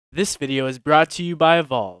This video is brought to you by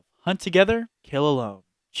Evolve. Hunt together, kill alone.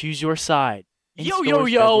 Choose your side. Yo,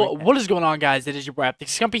 what is going on, guys? It is your boy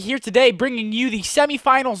Scumpii here today, bringing you the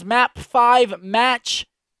semifinals map 5 match.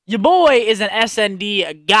 Your boy is an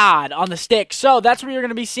SnD god on the stick, so that's what you're going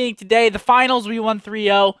to be seeing today. The finals, we won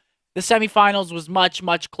 3-0. The semifinals was much,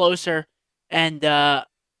 much closer, and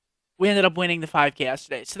we ended up winning the 5K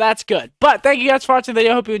yesterday, so that's good. But thank you guys for watching the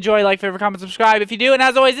video. Hope you enjoy. Like, favorite, comment, subscribe if you do. And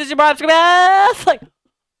as always, this is your boy Scumpii.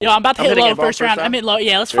 Yo, I'm about to hit low first round. I'm hitting low.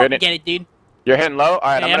 Yeah, let's fucking get it, dude. You're hitting low?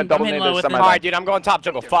 Alright, yeah, I'm gonna double nade this. Alright, dude, I'm going top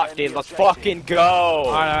jungle. Fuck, dude. Let's fucking go,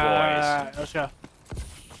 Alright, let's go.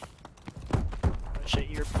 Oh, shit,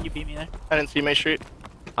 you beat me there. I didn't see May Street.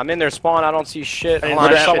 I'm in their spawn. I don't see shit. Hold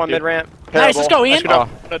on, I saw one mid-ramp. Nice, let's go, Ian.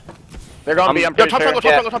 They're going to be, I'm pretty sure.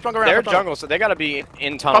 Top jungle, they're jungle, so they gotta be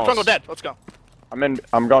in tunnels. Top jungle dead, let's go.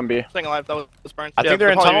 I'm going B. Staying alive, that was burned. I think they're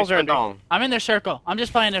in tunnels or in dome. I'm in their circle. I'm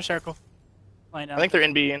just playing their circle. I think they're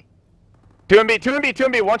in B, Ian. 2 in B, 2 in B, 2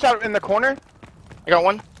 in B. One shot in the corner. I got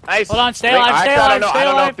one. Nice. Hold on, stay alive, stay alive, stay alive. I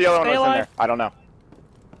don't know if the other one was in there. I don't know.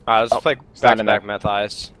 Alright, let's play back-to-back meth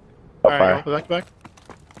eyes. Alright, back to back.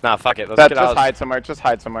 Nah, fuck it. Let's get out. Just hide somewhere. Just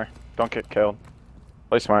hide somewhere. Don't get killed.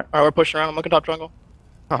 Play smart. Alright, we're pushing around. I'm looking top jungle.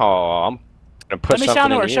 Oh, I'm gonna push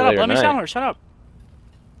something in. Let me sound her. Shut up. Let me sound her. Shut up.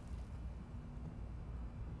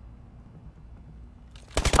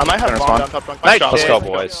 I might have bomb down top jungle. Nice. Let's go,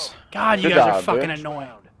 boys. God, you guys are fucking annoying.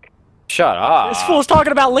 Shut up. This fool's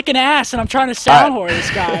talking about licking ass, and I'm trying to sound whore this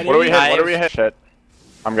guy. What do we hit? What do we hit? Shit.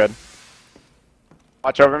 I'm good.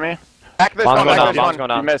 Watch over me. Back this one. Bomb's going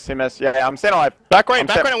down. He missed. Yeah, I'm staying alive. Back right.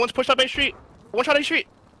 One's pushed up A Street. One shot A Street.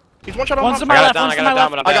 He's one shot on One's to my left. One's to my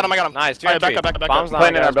left. I got him. Nice. Back up. Bombs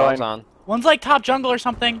playing in our building. on. One's like top jungle or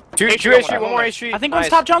something. Two A Street, one more A Street. I think one's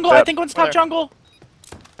top jungle. I think one's top jungle.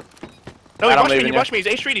 No, he rushed me. He's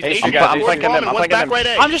A Street. He's A Street. I'm flanking him.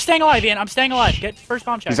 I'm just staying alive, Ian. I'm staying alive. Get first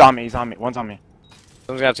bomb check. He's on me. One's on me.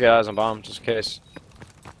 Someone's gonna have to get eyes on bomb, just in case.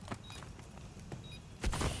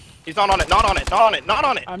 He's not on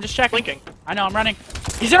it. I'm just checking. Blinking. I know, I'm running.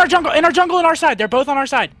 He's in our jungle, on our side. They're both on our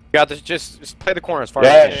side. You got this, just play the corner as far as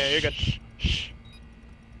you can. Yeah, you're good.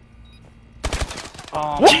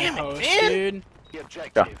 Oh, damn it,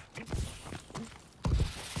 dude. Go.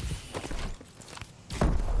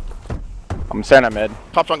 I'm staying at mid.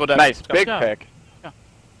 Top jungle dead. Nice, big pick. Go.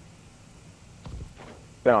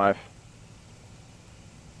 Stay alive.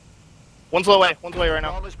 One's low A right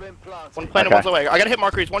now. One planted, one's low A. I gotta hit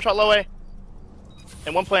markers. One shot low A.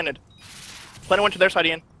 And one planted. Planted went to their side,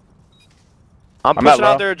 Ian. I'm pushing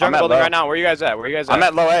out their jungle building right now. Where you guys at? I'm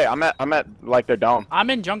at low A. I'm at like their dome. I'm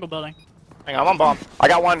in jungle building. Hang on, I'm on bomb. I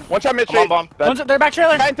got one. One shot mid street. I'm on bomb. They're back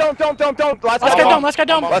trailer. Don't. Let's go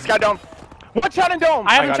dome. Let's go dome. One shot in dome.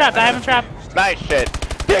 I have him trapped. Nice shit.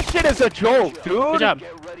 This shit is a joke, dude. Good job.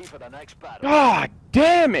 God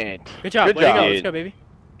damn it. Good job. Way to go. Let's go, baby.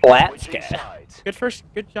 Let's go.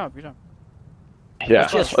 Good job. Yeah,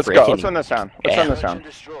 let's go. Let's win this round.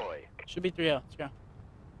 Should be 3-0. Let's go.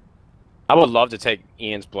 I would love to take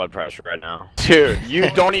Ian's blood pressure right now. Dude, you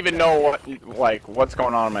don't even know what's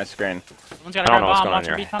going on my screen. Someone's got a bomb.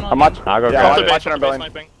 I'm watching. I'll go I'm watching our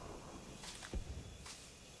building.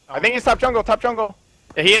 I think he's top jungle.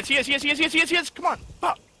 Yeah, he is. Come on.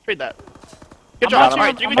 Fuck. Trade that. Good job. job.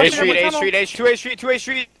 Alright, A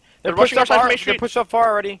Street. They're pushing our side from A They're Street. pushed up far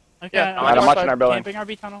already. Okay, Yeah, I'm watching our building. Camping our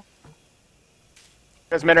B tunnel.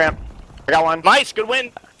 There's mid ramp. I got one. Nice, good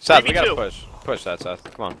win. Seth, we gotta push. Push that, Seth.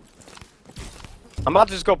 Come on. I'm about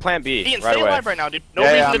to just go plan B Ian, right stay away. alive right now, dude. No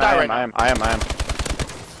reason to die right now. I am.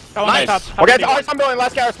 Go Nice. top. Okay, our spawn building.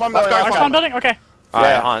 Last guy, our spawn building. Our spawn building? Okay.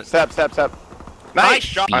 Yeah, Hunt. Step. Nice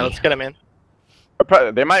shot. Alright, let's get him in.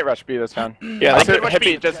 They might rush B this round. Yeah, they could rush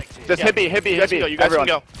B. Just hippie. You guys can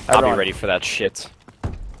go. I'll be ready for that shit.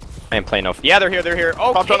 I ain't playing no. Yeah, they're here.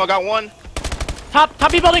 Oh, Top jungle got one.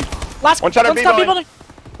 Top B building. Last one shot at B building.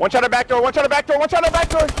 One shot at back door. I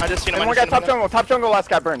just seen him. One guy top jungle. Last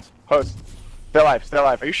guy burns. Host. Stay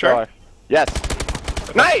alive. Are you sure? Yes.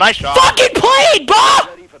 Nice shot. Fucking played, Bob!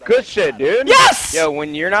 Good shit, dude. Yes! Yo,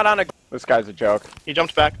 when you're not on a. This guy's a joke. He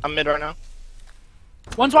jumped back. I'm mid right now.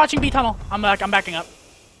 One's watching B tunnel. I'm backing up.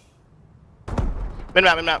 Mid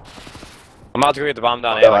map. I'm about to go get the bomb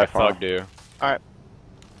down A like a thug, dude. Alright.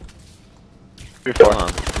 Before.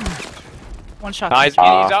 One shot. He's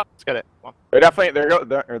up. Let's get it.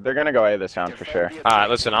 They're gonna go A this round for sure. Alright,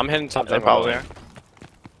 listen, I'm hitting top jungle. there.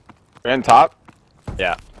 You're in top?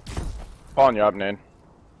 Yeah. Pulling you up, Nade.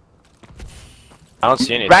 I don't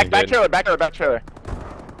see anything. Back trailer.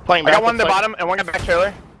 Playing I back. got one in the bottom and one got back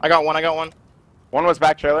trailer. I got one. One was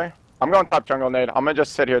back trailer. I'm going top jungle, Nade. I'm gonna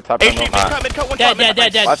just sit here top jungle. Mid cut, one Dead.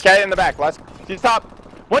 Last guy in the back. He's top.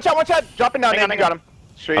 One shot. Dropping down, Nade. You got him.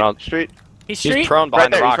 Street. I don't- Street. He's He's street. prone Right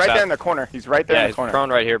behind there. the He's rock. right Seth. there in the corner. He's right there Yeah, in the he's corner. prone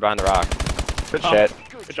right here behind the rock. Good shit.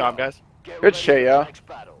 Good job, guys. Good shit, yo.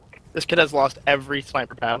 This kid has lost every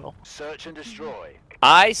sniper panel. Search and destroy.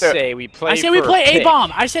 I say we play. I say we for play a pick.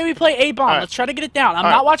 A-bomb. I say we play A-bomb. Alright. Let's try to get it down. I'm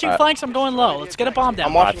Alright. not watching Alright. flanks. I'm going low. Let's get a bomb down.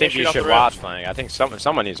 I'm I watching think you you shoot off should the watch roof. flank. I think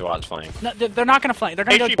someone needs to watch flank. No, they're not gonna flank. They're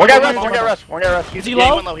gonna Hey, go. shoot. One guy One rush. One guy rush. One guy rush. Is he Yeah, low?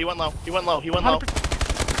 He went low. He went low. He went low. He went low.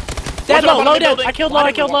 100%. Dead low. One's Low on the dead. building. I killed low.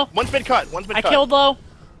 I killed low. One's been cut. One's been I cut. killed low.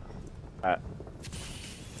 Alright.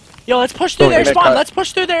 Yo, let's push through Oh, their you made spawn. cut. Let's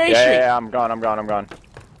push through their A Yeah, street. yeah, yeah, I'm gone. I'm gone. I'm gone.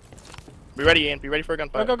 Be ready, Ian. Be ready for a Go,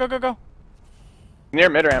 gunfight. go, go, go, go. Near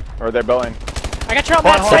mid ramp, or they're building. I got your Hold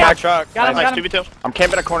on, map. hold on. Back Safe. truck. Got him, Nice, got him. 2v2. I'm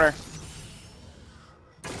camping a corner.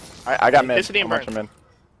 I got mid. Hit city and I'm watching burn.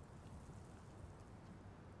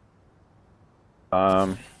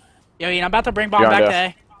 mid. Yo, Ian, I'm about to bring bomb Beyond back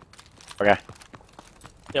death. to A. Okay.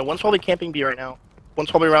 Yeah, one's probably camping B right now. One's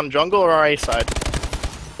probably around jungle or our A side.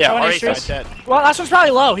 Yeah, Going our A A side street. dead. Well, last one's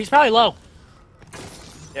probably low. He's probably low.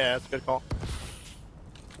 Yeah, that's a good call.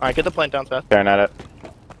 Alright, get the plant down, Seth. Staring at it.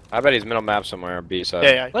 I bet he's middle map somewhere. B side.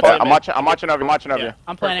 Yeah, yeah. Let's- Oh, I'm watching over you. I'm watching over Yeah. you.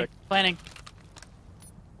 I'm planning. Perfect. Planning.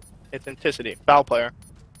 It's Anticity. Foul player.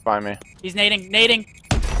 Find me. He's nading. Nading.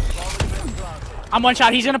 I'm one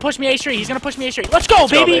shot. He's gonna push me A street. He's gonna push me A street. Let's go,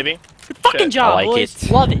 Let's go, baby. baby. Good fucking Shit. job, I like boys.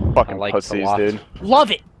 it. Love it. Fucking I like it a pussies, lot. dude.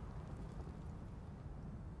 Love it.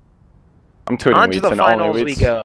 I'm tweeting On to weeds the and only finals we weeds. go.